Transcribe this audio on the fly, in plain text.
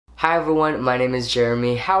Hi everyone, my name is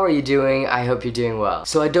Jeremy. How are you doing? I hope you're doing well.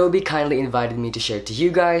 So Adobe kindly invited me to share to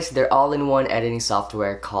you guys their all-in-one editing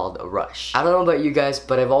software called Rush. I don't know about you guys,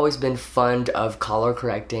 but I've always been fond of color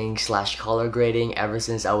correcting / color grading ever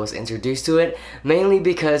since I was introduced to it, mainly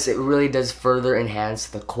because it really does further enhance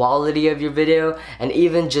the quality of your video and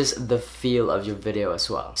even just the feel of your video as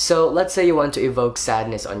well. So let's say you want to evoke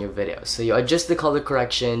sadness on your video. So you adjust the color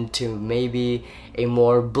correction to maybe a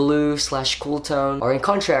more blue / cool tone, or in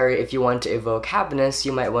contrary, if you want to evoke happiness,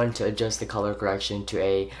 you might want to adjust the color correction to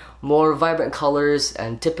a more vibrant colors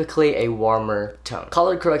and typically a warmer tone.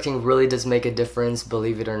 Color correcting really does make a difference,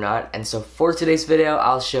 believe it or not, and so for today's video,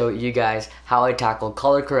 I'll show you guys how I tackle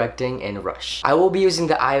color correcting in Rush. I will be using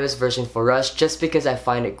the iOS version for Rush just because I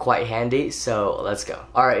find it quite handy, so let's go.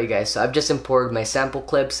 Alright you guys, so I've just imported my sample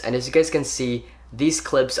clips, and as you guys can see, these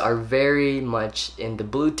clips are very much in the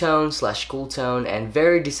blue tone / cool tone and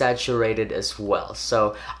very desaturated as well.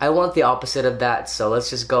 So I want the opposite of that, so let's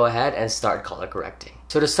just go ahead and start color correcting.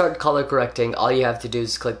 So to start color correcting, all you have to do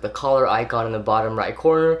is click the color icon in the bottom right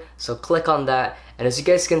corner. So click on that, and as you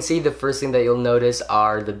guys can see, the first thing that you'll notice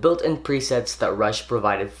are the built-in presets that Rush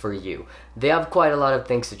provided for you. They have quite a lot of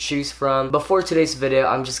things to choose from, but for today's video,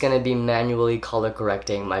 I'm just gonna be manually color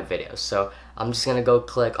correcting my videos. So I'm just gonna go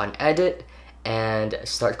click on edit and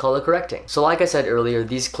start color correcting. So like I said earlier,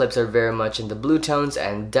 these clips are very much in the blue tones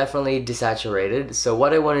and definitely desaturated. So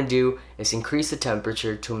what I want to do is increase the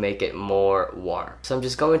temperature to make it more warm. So I'm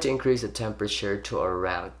just going to increase the temperature to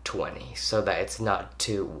around 20 so that it's not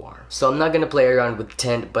too warm. So I'm not going to play around with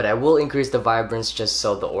tint, but I will increase the vibrance just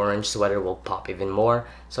so the orange sweater will pop even more.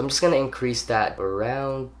 So I'm just going to increase that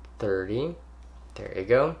around 30. There you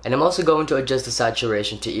go. And I'm also going to adjust the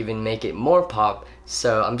saturation to even make it more pop.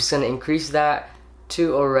 So I'm just going to increase that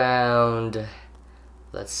to around,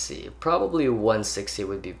 let's see, probably 160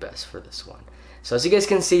 would be best for this one. So as you guys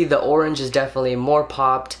can see, the orange is definitely more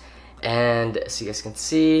popped, and as you guys can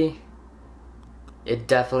see, it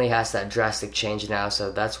definitely has that drastic change now,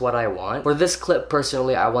 so that's what I want. For this clip,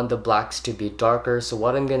 personally, I want the blacks to be darker, so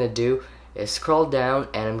what I'm going to do is scroll down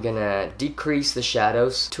and I'm gonna decrease the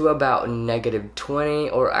shadows to about -20,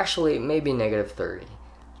 or actually maybe -30.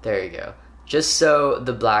 There you go. Just so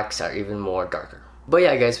the blacks are even more darker. But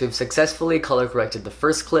yeah guys, we've successfully color corrected the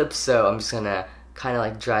first clip, so I'm just gonna kind of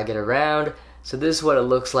like drag it around. So this is what it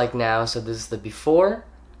looks like now. So this is the before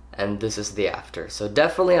and this is the after. So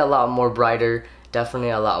definitely a lot more brighter, definitely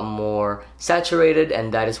a lot more saturated,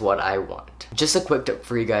 and that is what I want. Just a quick tip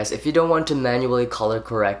for you guys, if you don't want to manually color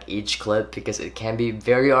correct each clip because it can be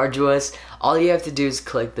very arduous, all you have to do is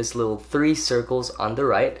click this little 3 circles on the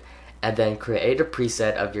right and then create a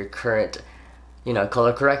preset of your current,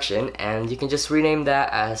 color correction, and you can just rename that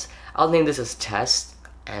as, I'll name this as test,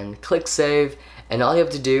 and click save, and all you have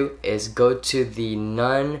to do is go to the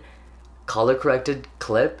none color corrected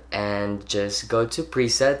clip and just go to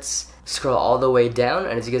presets, scroll all the way down,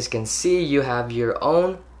 and as you guys can see, you have your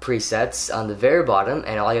own presets on the very bottom,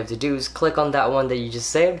 and all you have to do is click on that one that you just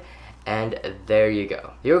saved, and there you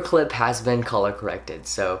go. Your clip has been color corrected.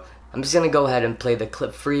 So I'm just gonna go ahead and play the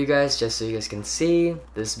clip for you guys just so you guys can see.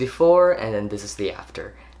 This is before and then this is the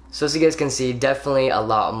after. So as you guys can see, definitely a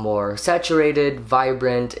lot more saturated,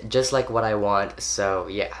 vibrant, just like what I want. So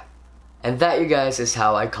yeah. And that, you guys, is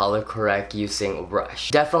how I color correct using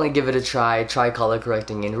Rush. Definitely give it a try. Try color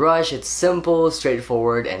correcting in Rush. It's simple,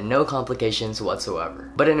 straightforward, and no complications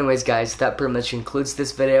whatsoever. But anyways guys, that pretty much concludes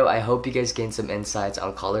this video. I hope you guys gained some insights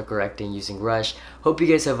on color correcting using Rush. Hope you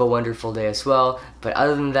guys have a wonderful day as well. But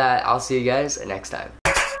other than that, I'll see you guys next time.